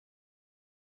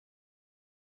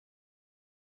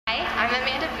I'm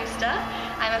Amanda Busta.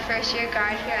 I'm a first-year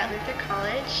guard here at Luther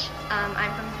College.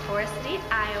 I'm from Forest City,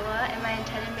 Iowa, and my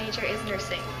intended major is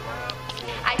nursing.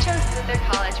 I chose Luther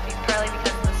College partly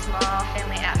because of the small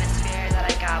family atmosphere that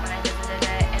I got when I visited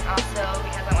it, and also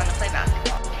because I wanted to play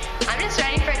basketball. I'm just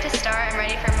ready for it to start. I'm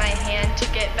ready for my hand to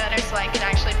get better so I can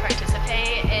actually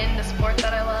participate in the sport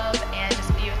that I love and just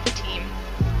be with the team.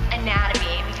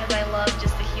 Anatomy, because I love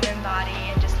just the human body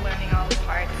and just learning all the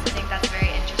parts. I think that's very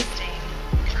interesting.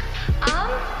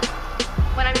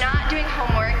 When I'm not doing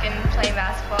homework and playing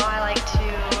basketball, I like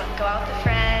to go out with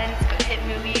friends, go hit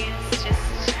movies,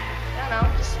 just, I don't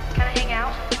know, just kind of hang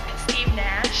out. Steve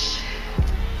Nash.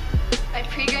 My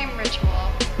pregame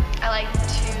ritual, I like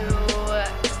to